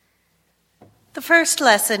The first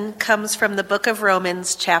lesson comes from the book of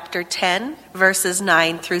Romans, chapter 10, verses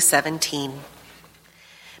 9 through 17.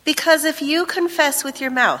 Because if you confess with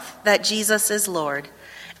your mouth that Jesus is Lord,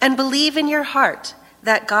 and believe in your heart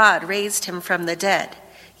that God raised him from the dead,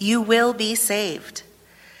 you will be saved.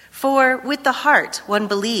 For with the heart one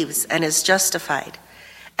believes and is justified,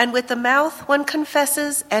 and with the mouth one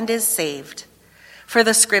confesses and is saved. For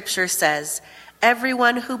the scripture says,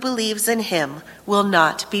 everyone who believes in him will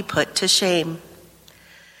not be put to shame.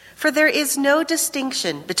 For there is no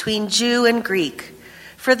distinction between Jew and Greek,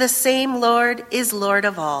 for the same Lord is Lord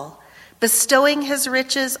of all, bestowing his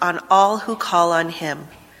riches on all who call on him.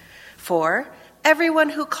 For everyone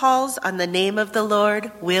who calls on the name of the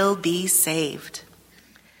Lord will be saved.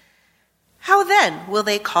 How then will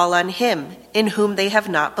they call on him in whom they have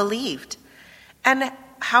not believed? And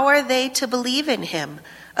how are they to believe in him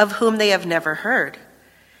of whom they have never heard?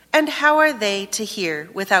 And how are they to hear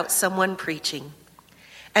without someone preaching?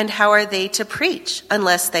 And how are they to preach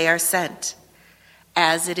unless they are sent?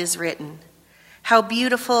 As it is written, how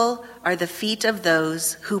beautiful are the feet of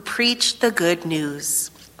those who preach the good news.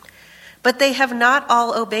 But they have not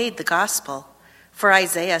all obeyed the gospel. For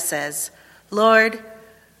Isaiah says, Lord,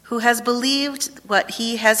 who has believed what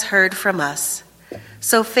he has heard from us?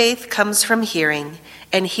 So faith comes from hearing,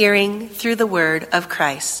 and hearing through the word of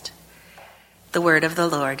Christ. The word of the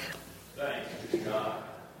Lord. Thanks be to God.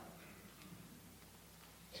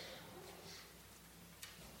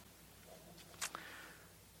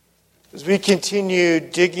 As we continue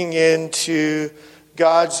digging into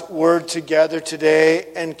God's word together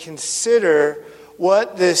today and consider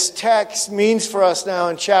what this text means for us now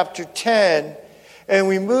in chapter 10, and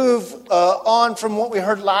we move on from what we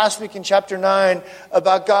heard last week in chapter 9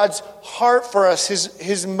 about God's heart for us,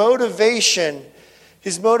 his motivation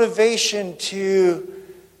to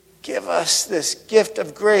give us this gift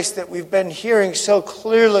of grace that we've been hearing so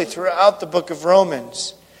clearly throughout the book of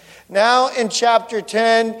Romans. Now in chapter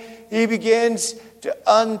 10, he begins to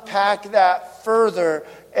unpack that further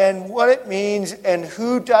and what it means and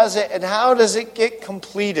who does it and how does it get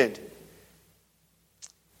completed.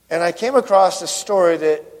 And I came across a story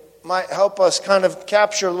that might help us kind of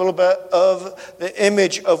capture a little bit of the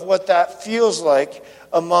image of what that feels like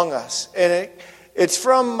among us. And it's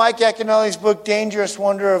from Mike Yaconelli's book, Dangerous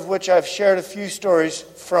Wonder, of which I've shared a few stories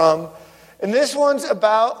from. And this one's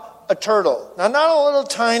about a turtle. Now, not a little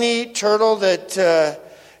tiny turtle that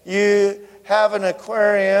you have an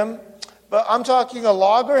aquarium, but I'm talking a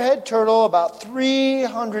loggerhead turtle about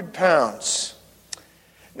 300 pounds.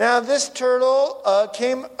 Now, this turtle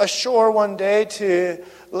came ashore one day to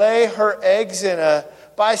lay her eggs, and a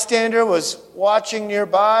bystander was watching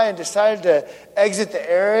nearby and decided to exit the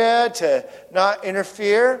area to not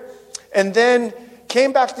interfere, and then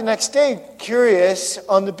came back the next day curious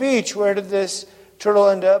on the beach, where did this turtle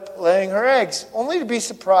end up laying her eggs, only to be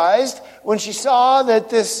surprised when she saw that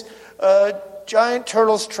this giant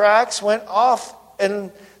turtle's tracks went off in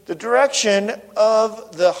the direction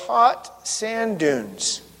of the hot sand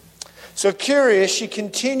dunes. So curious, she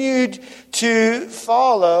continued to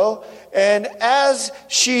follow, and as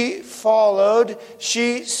she followed,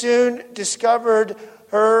 she soon discovered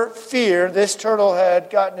her fear. This turtle had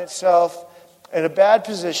gotten itself in a bad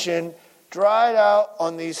position, dried out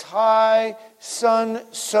on these high,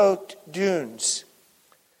 sun-soaked dunes.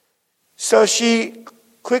 So she,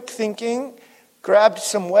 quick thinking, grabbed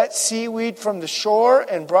some wet seaweed from the shore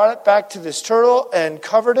and brought it back to this turtle and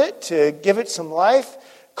covered it to give it some life,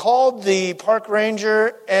 called the park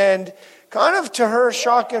ranger, and kind of to her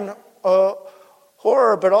shock and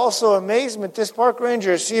horror, but also amazement, this park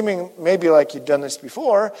ranger, seeming maybe like he'd done this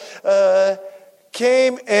before,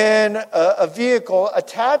 came in a vehicle,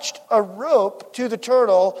 attached a rope to the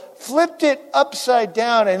turtle, flipped it upside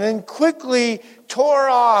down, and then quickly tore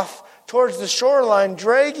off towards the shoreline,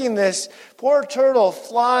 dragging this poor turtle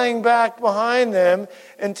flying back behind them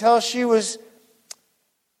until she was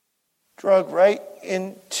dragged right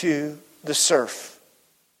into the surf.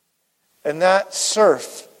 And that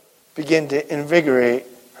surf began to invigorate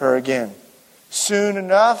her again. Soon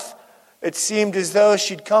enough, it seemed as though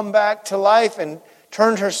she'd come back to life and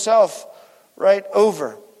turned herself right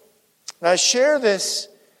over. And I share this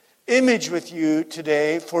image with you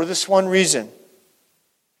today for this one reason.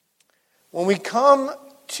 When we come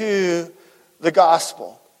to the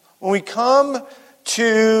gospel, when we come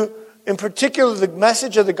to, in particular, the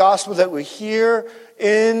message of the gospel that we hear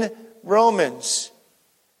in Romans,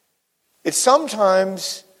 it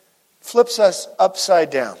sometimes flips us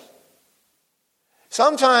upside down.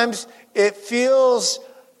 Sometimes it feels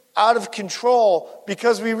out of control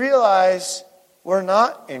because we realize we're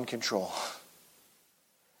not in control.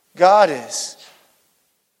 God is.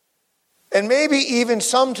 And maybe even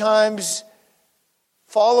sometimes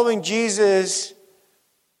following Jesus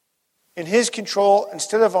in his control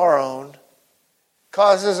instead of our own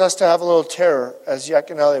causes us to have a little terror, as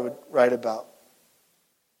Yaconelli would write about.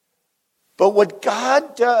 But what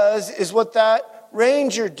God does is what that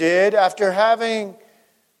ranger did after having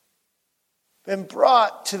been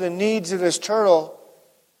brought to the needs of this turtle.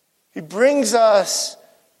 He brings us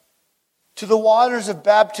to the waters of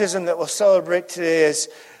baptism that we'll celebrate today,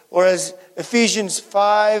 or as Ephesians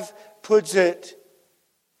 5 puts it,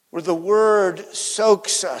 where the Word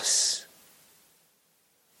soaks us.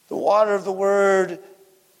 The water of the Word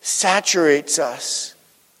saturates us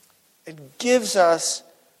and gives us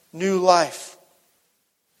new life.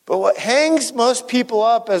 But what hangs most people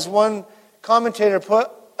up, as one commentator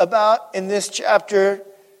put about in this chapter,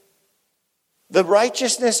 the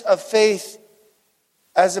righteousness of faith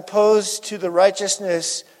as opposed to the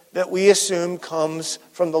righteousness that we assume comes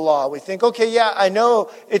from the law. We think, okay, yeah, I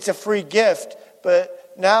know it's a free gift,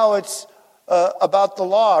 but now it's about the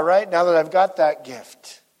law, right? Now that I've got that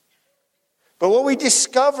gift. But what we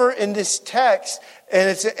discover in this text, and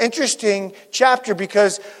it's an interesting chapter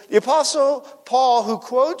because the Apostle Paul, who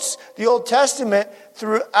quotes the Old Testament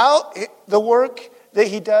throughout the work that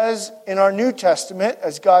he does in our New Testament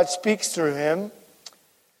as God speaks through him,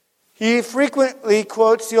 he frequently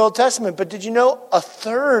quotes the Old Testament. But did you know a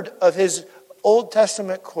third of his Old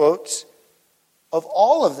Testament quotes, of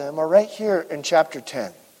all of them, are right here in chapter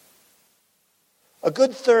 10? A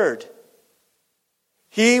good third.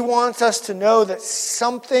 He wants us to know that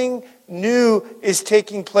something new is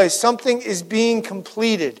taking place. Something is being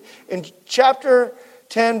completed. In chapter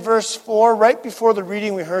 10, verse 4, right before the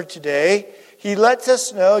reading we heard today, he lets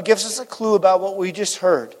us know, gives us a clue about what we just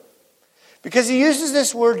heard. Because he uses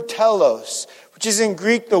this word telos, which is in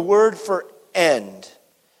Greek the word for end.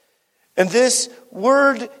 And this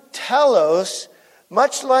word telos,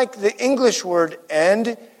 much like the English word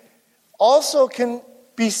end, also can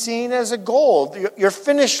be seen as a goal, your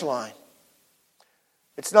finish line.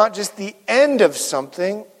 It's not just the end of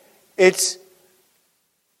something, it's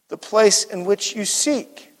the place in which you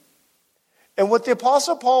seek. And what the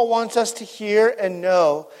Apostle Paul wants us to hear and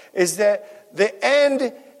know is that the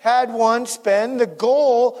end had one spend, the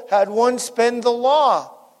goal had one spend the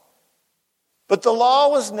law. But the law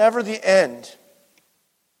was never the end.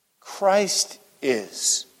 Christ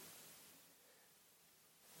is.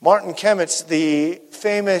 Martin Chemitz, the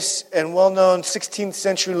famous and well-known 16th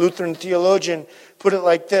century Lutheran theologian, put it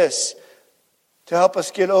like this to help us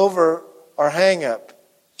get over our hang-up.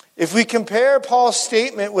 If we compare Paul's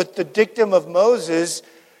statement with the dictum of Moses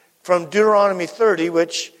from Deuteronomy 30,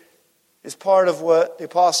 which is part of what the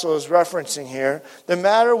apostle is referencing here, the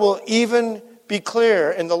matter will even be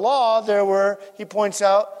clear. In the law, there were, he points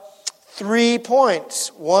out, 3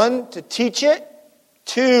 points. 1, to teach it.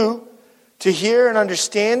 2, to hear and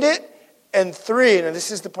understand it. And 3, and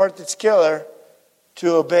this is the part that's killer,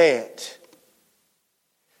 to obey it.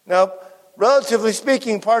 Now, relatively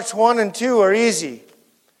speaking, parts 1 and 2 are easy.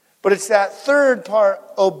 But it's that third part,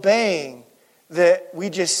 obeying, that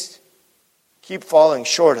we just keep falling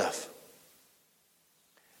short of.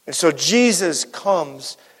 And so Jesus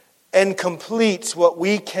comes and completes what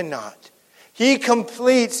we cannot. He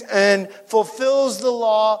completes and fulfills the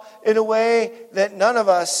law in a way that none of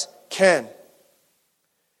us can.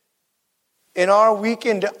 In our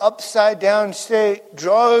weekend upside down state,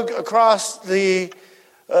 drug across the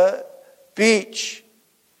beach,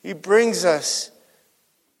 he brings us.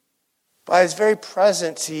 By his very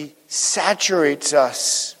presence, he saturates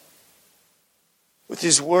us with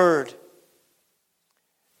his word.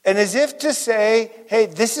 And as if to say, hey,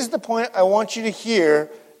 this is the point I want you to hear.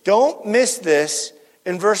 Don't miss this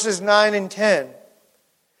in verses 9 and 10.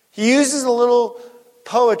 He uses a little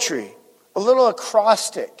poetry, a little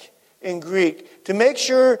acrostic in Greek to make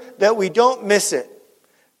sure that we don't miss it.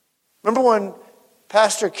 Remember when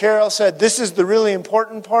Pastor Carol said, this is the really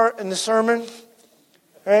important part in the sermon?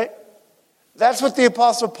 Right? That's what the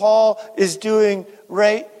Apostle Paul is doing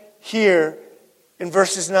right here in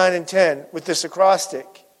verses 9 and 10 with this acrostic.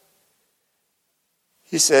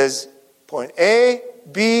 He says, point A,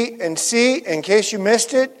 B, and C. In case you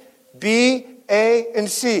missed it, B, A, and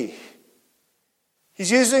C.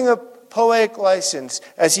 He's using a poetic license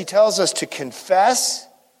as he tells us to confess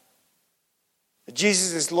that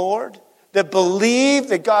Jesus is Lord, that believe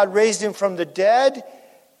that God raised him from the dead,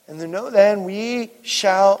 and to know then we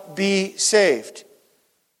shall be saved.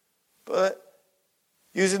 But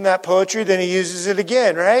using that poetry, then he uses it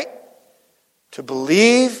again, right? To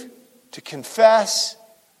believe, to confess,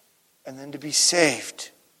 and then to be saved.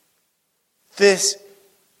 This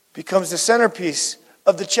becomes the centerpiece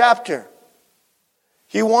of the chapter.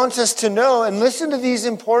 He wants us to know and listen to these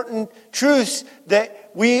important truths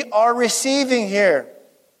that we are receiving here,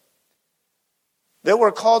 that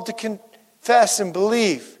we're called to confess and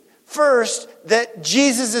believe. First, that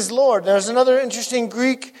Jesus is Lord. There's another interesting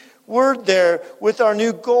Greek word there with our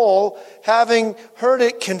new goal, having heard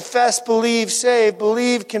it, confess, believe, save,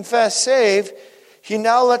 believe, confess, save. He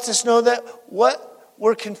now lets us know that what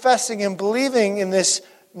we're confessing and believing in this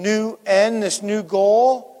new end, this new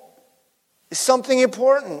goal, is something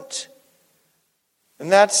important.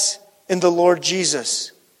 And that's in the Lord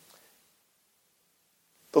Jesus.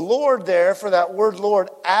 The Lord there, for that word Lord,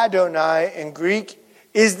 Adonai in Greek,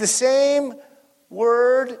 is the same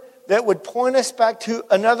word that would point us back to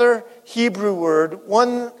another Hebrew word,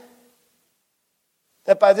 one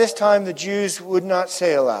that by this time the Jews would not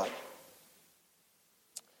say aloud.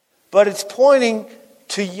 But it's pointing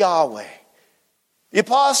to Yahweh. The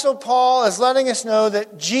Apostle Paul is letting us know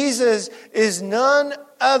that Jesus is none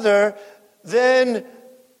other than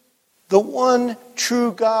the one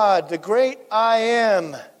true God, the great I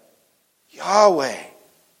am, Yahweh.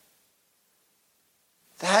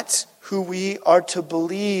 That's who we are to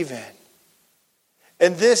believe in.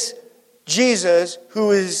 And this Jesus,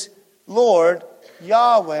 who is Lord,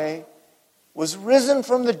 Yahweh, was risen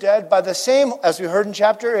from the dead by the same, as we heard in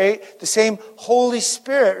chapter 8, the same Holy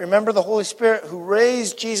Spirit. Remember the Holy Spirit who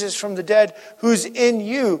raised Jesus from the dead, who's in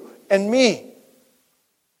you and me.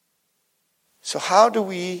 So how do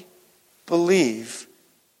we believe?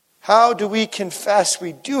 How do we confess?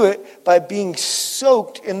 We do it by being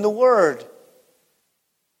soaked in the Word.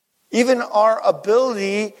 Even our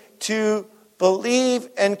ability to believe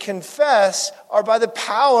and confess are by the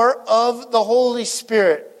power of the Holy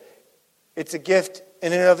Spirit. It's a gift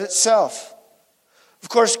in and of itself. Of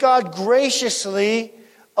course, God graciously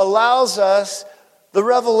allows us the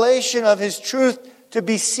revelation of His truth to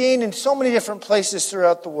be seen in so many different places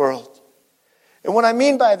throughout the world. And what I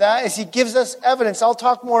mean by that is He gives us evidence. I'll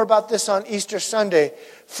talk more about this on Easter Sunday.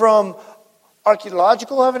 From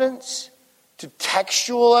archaeological evidence to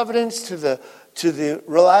textual evidence to the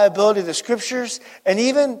reliability of the Scriptures, and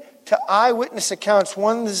even to eyewitness accounts,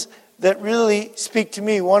 ones that really speak to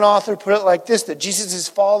me. One author put it like this, that Jesus'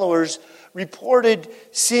 followers reported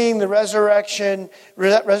seeing the resurrected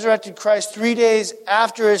Christ 3 days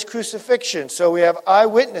after His crucifixion. So we have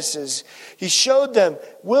eyewitnesses. He showed them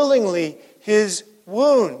willingly His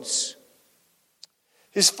wounds.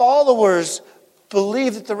 His followers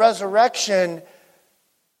believed that the resurrection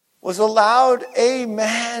was allowed,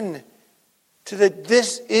 amen, to that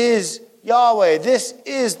this is Yahweh, this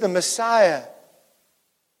is the Messiah.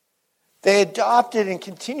 They adopted and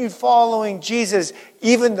continued following Jesus,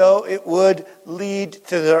 even though it would lead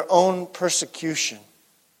to their own persecution.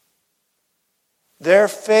 Their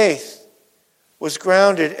faith was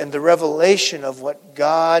grounded in the revelation of what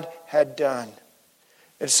God had done.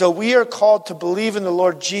 And so we are called to believe in the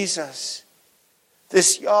Lord Jesus,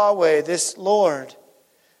 this Yahweh, this Lord,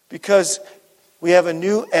 because we have a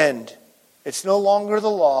new end. It's no longer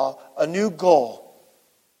the law, a new goal.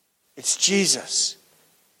 It's Jesus.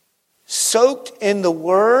 Soaked in the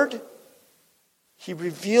Word, He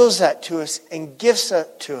reveals that to us and gives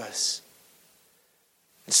that to us.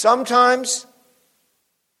 And sometimes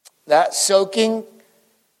that soaking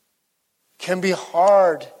can be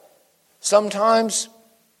hard. Sometimes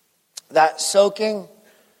that soaking,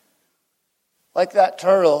 like that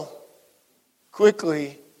turtle,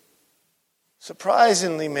 quickly,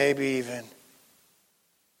 surprisingly maybe even,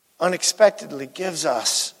 unexpectedly gives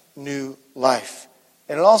us new life.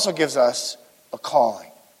 And it also gives us a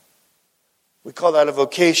calling. We call that a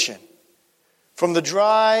vocation. From the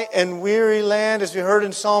dry and weary land, as we heard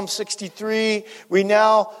in Psalm 63, we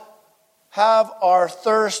now have our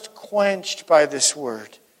thirst quenched by this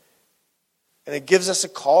word. And it gives us a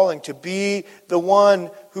calling to be the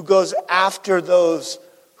one who goes after those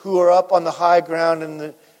who are up on the high ground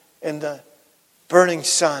in the burning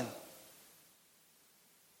sun.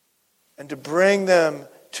 And to bring them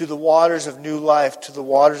to the waters of new life, to the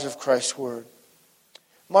waters of Christ's Word.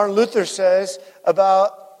 Martin Luther says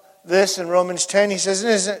about this in Romans 10, he says,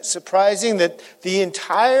 isn't it surprising that the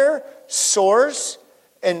entire source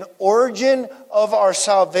and origin of our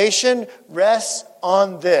salvation rests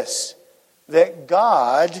on this, that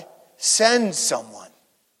God sends someone.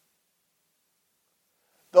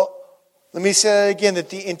 Let me say that again, that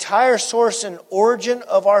the entire source and origin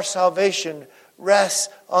of our salvation rests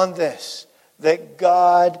on this, that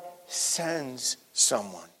God sends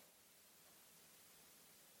someone.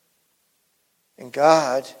 And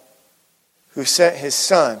God, who sent His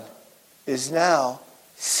Son, is now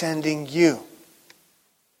sending you.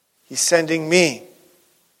 He's sending me.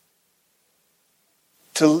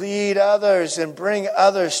 to lead others and bring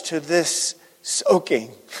others to this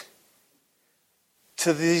soaking,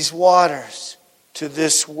 to these waters, to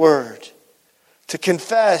this word, to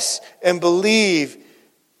confess and believe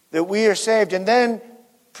that we are saved, and then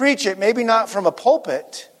preach it, maybe not from a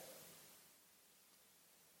pulpit,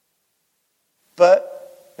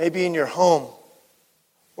 but maybe in your home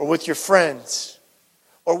or with your friends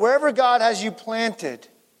or wherever God has you planted.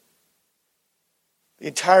 The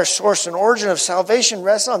entire source and origin of salvation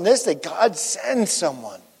rests on this, that God sends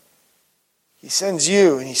someone. He sends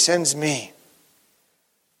you and He sends me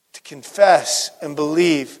to confess and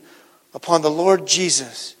believe upon the Lord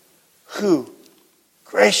Jesus, who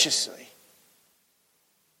graciously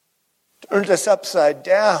turns us upside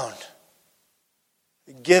down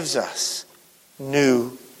and gives us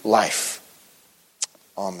new life.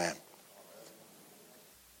 Amen.